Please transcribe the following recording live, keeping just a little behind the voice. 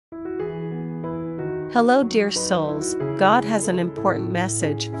Hello, dear souls. God has an important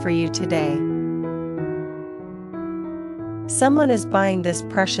message for you today. Someone is buying this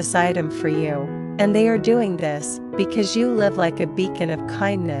precious item for you, and they are doing this because you live like a beacon of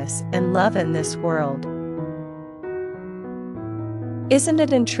kindness and love in this world. Isn't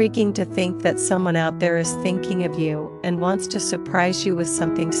it intriguing to think that someone out there is thinking of you and wants to surprise you with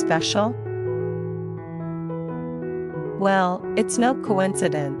something special? Well, it's no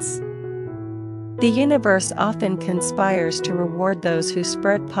coincidence. The universe often conspires to reward those who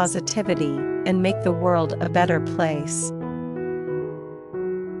spread positivity and make the world a better place.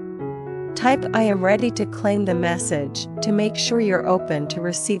 Type I am ready to claim the message to make sure you're open to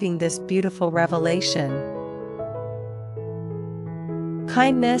receiving this beautiful revelation.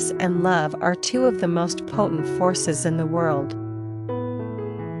 Kindness and love are two of the most potent forces in the world.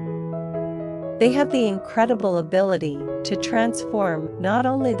 They have the incredible ability to transform not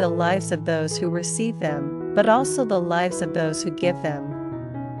only the lives of those who receive them, but also the lives of those who give them.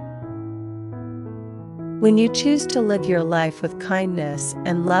 When you choose to live your life with kindness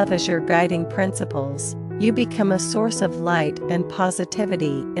and love as your guiding principles, you become a source of light and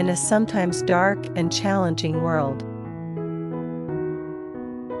positivity in a sometimes dark and challenging world.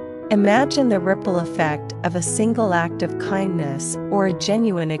 Imagine the ripple effect of a single act of kindness or a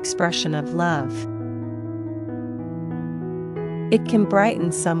genuine expression of love. It can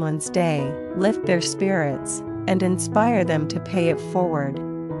brighten someone's day, lift their spirits, and inspire them to pay it forward.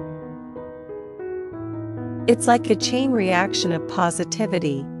 It's like a chain reaction of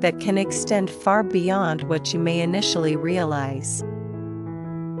positivity that can extend far beyond what you may initially realize.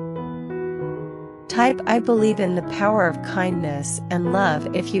 Type I believe in the power of kindness and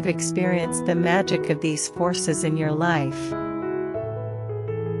love if you've experienced the magic of these forces in your life.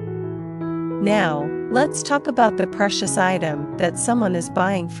 Now, let's talk about the precious item that someone is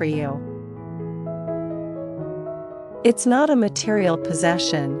buying for you. It's not a material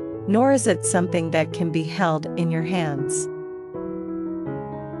possession, nor is it something that can be held in your hands.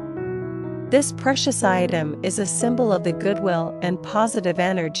 This precious item is a symbol of the goodwill and positive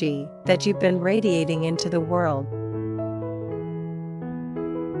energy that you've been radiating into the world.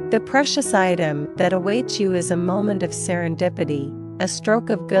 The precious item that awaits you is a moment of serendipity, a stroke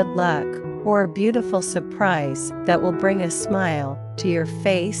of good luck, or a beautiful surprise that will bring a smile to your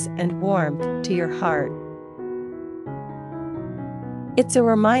face and warmth to your heart. It's a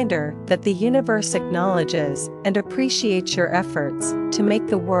reminder that the universe acknowledges and appreciates your efforts to make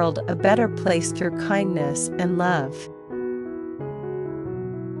the world a better place through kindness and love.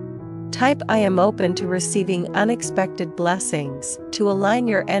 Type I am open to receiving unexpected blessings to align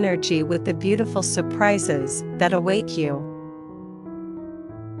your energy with the beautiful surprises that await you.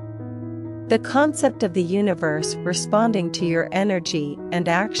 The concept of the universe responding to your energy and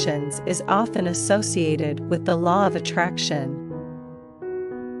actions is often associated with the law of attraction.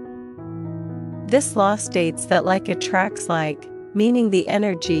 This law states that like attracts like, meaning the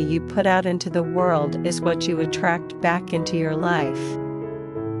energy you put out into the world is what you attract back into your life.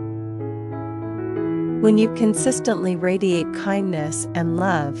 When you consistently radiate kindness and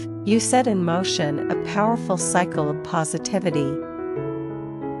love, you set in motion a powerful cycle of positivity.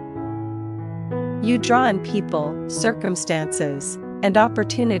 You draw in people, circumstances, and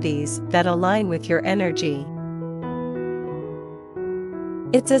opportunities that align with your energy.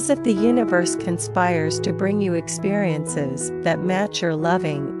 It's as if the universe conspires to bring you experiences that match your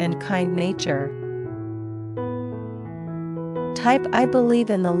loving and kind nature. Type I believe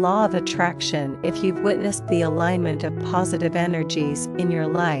in the law of attraction if you've witnessed the alignment of positive energies in your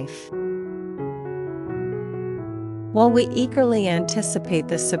life. While we eagerly anticipate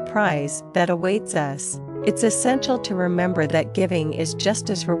the surprise that awaits us, it's essential to remember that giving is just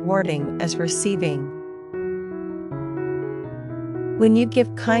as rewarding as receiving. When you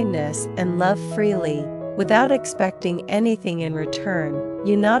give kindness and love freely, without expecting anything in return,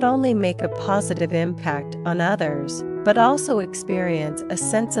 you not only make a positive impact on others, but also experience a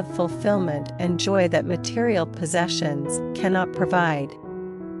sense of fulfillment and joy that material possessions cannot provide.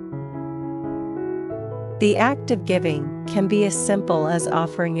 The act of giving can be as simple as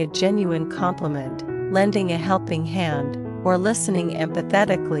offering a genuine compliment, lending a helping hand, or listening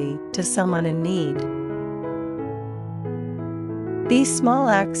empathetically to someone in need. These small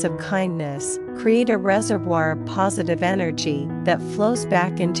acts of kindness create a reservoir of positive energy that flows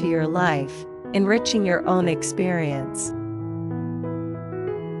back into your life, enriching your own experience.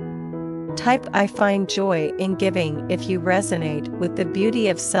 Type I find joy in giving if you resonate with the beauty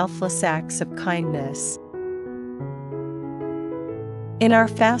of selfless acts of kindness. In our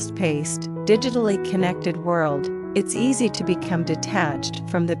fast-paced, digitally connected world, it's easy to become detached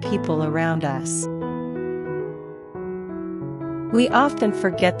from the people around us. We often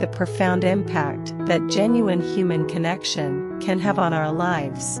forget the profound impact that genuine human connection can have on our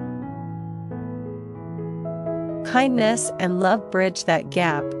lives. Kindness and love bridge that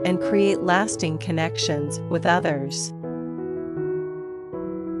gap and create lasting connections with others.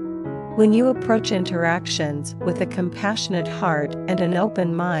 When you approach interactions with a compassionate heart and an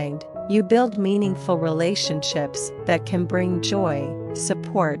open mind, you build meaningful relationships that can bring joy,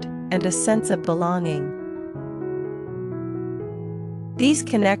 support, and a sense of belonging. These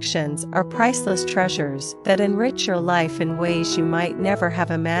connections are priceless treasures that enrich your life in ways you might never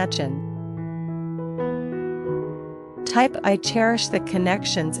have imagined. Type I cherish the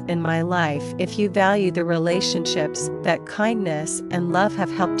connections in my life if you value the relationships that kindness and love have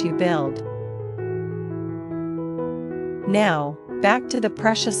helped you build. Now, back to the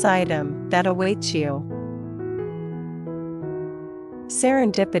precious item that awaits you.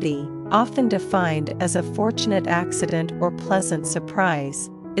 Serendipity, often defined as a fortunate accident or pleasant surprise,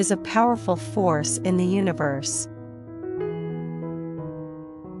 is a powerful force in the universe.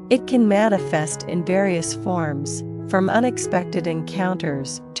 It can manifest in various forms, from unexpected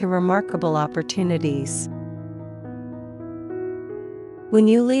encounters to remarkable opportunities. When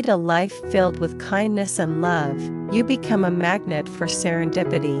you lead a life filled with kindness and love, you become a magnet for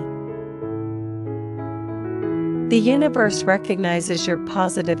serendipity. The universe recognizes your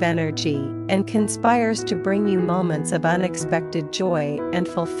positive energy and conspires to bring you moments of unexpected joy and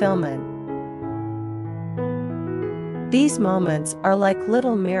fulfillment. These moments are like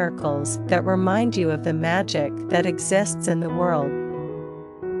little miracles that remind you of the magic that exists in the world.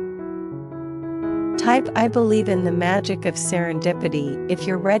 Type I believe in the magic of serendipity if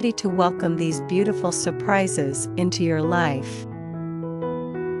you're ready to welcome these beautiful surprises into your life.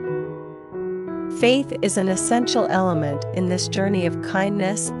 Faith is an essential element in this journey of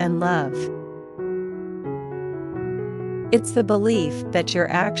kindness and love. It's the belief that your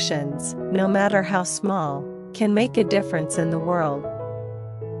actions, no matter how small, can make a difference in the world.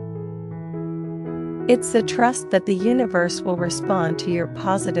 It's the trust that the universe will respond to your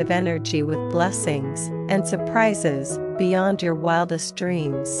positive energy with blessings and surprises beyond your wildest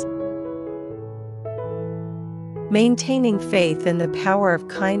dreams. Maintaining faith in the power of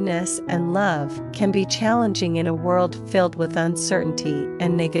kindness and love can be challenging in a world filled with uncertainty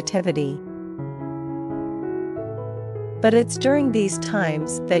and negativity. But it's during these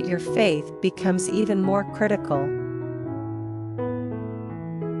times that your faith becomes even more critical.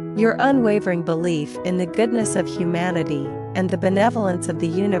 Your unwavering belief in the goodness of humanity and the benevolence of the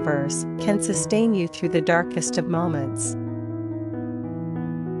universe can sustain you through the darkest of moments.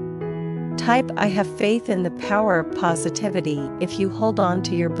 Type I have faith in the power of positivity if you hold on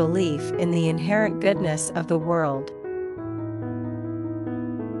to your belief in the inherent goodness of the world.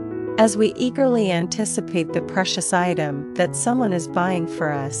 As we eagerly anticipate the precious item that someone is buying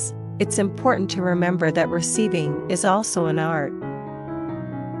for us, it's important to remember that receiving is also an art.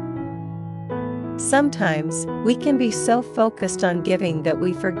 Sometimes, we can be so focused on giving that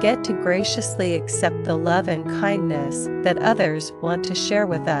we forget to graciously accept the love and kindness that others want to share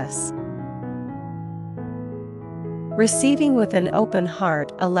with us. Receiving with an open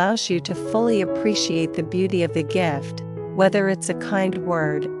heart allows you to fully appreciate the beauty of the gift, whether it's a kind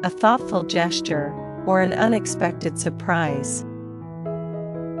word, a thoughtful gesture, or an unexpected surprise.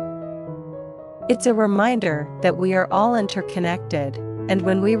 It's a reminder that we are all interconnected, and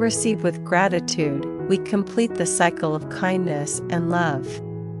when we receive with gratitude, we complete the cycle of kindness and love.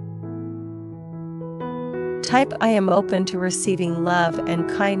 Type I am open to receiving love and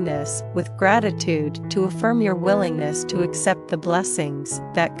kindness with gratitude to affirm your willingness to accept the blessings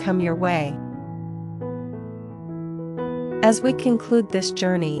that come your way. As we conclude this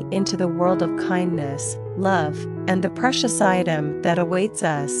journey into the world of kindness, love, and the precious item that awaits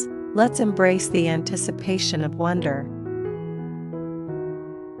us, let's embrace the anticipation of wonder.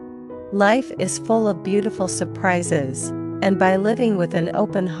 Life is full of beautiful surprises, and by living with an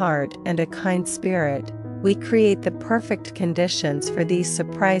open heart and a kind spirit, we create the perfect conditions for these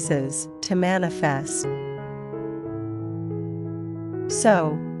surprises to manifest.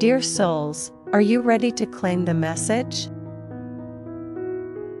 So, dear souls, are you ready to claim the message?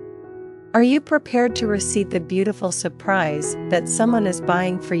 Are you prepared to receive the beautiful surprise that someone is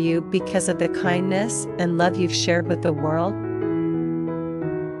buying for you because of the kindness and love you've shared with the world?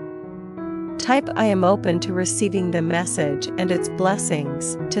 Type I am open to receiving the message and its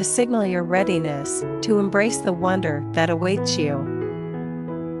blessings to signal your readiness to embrace the wonder that awaits you.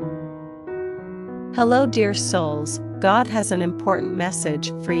 Hello, dear souls, God has an important message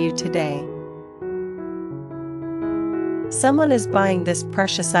for you today. Someone is buying this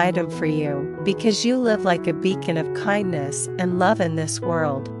precious item for you because you live like a beacon of kindness and love in this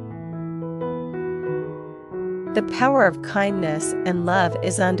world. The power of kindness and love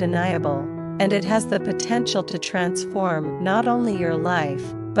is undeniable, and it has the potential to transform not only your life,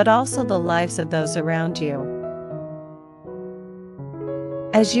 but also the lives of those around you.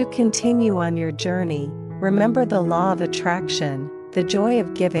 As you continue on your journey, remember the law of attraction, the joy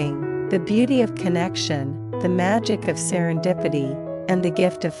of giving, the beauty of connection, the magic of serendipity, and the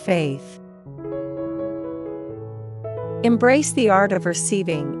gift of faith. Embrace the art of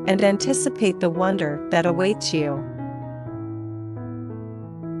receiving and anticipate the wonder that awaits you.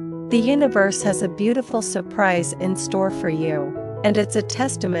 The universe has a beautiful surprise in store for you, and it's a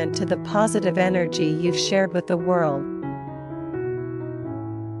testament to the positive energy you've shared with the world.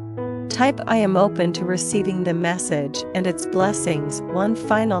 Type "I am open to receiving the message and its blessings" one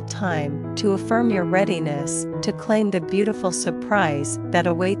final time to affirm your readiness to claim the beautiful surprise that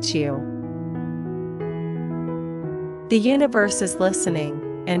awaits you. The universe is listening,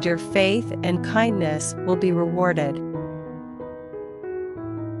 and your faith and kindness will be rewarded.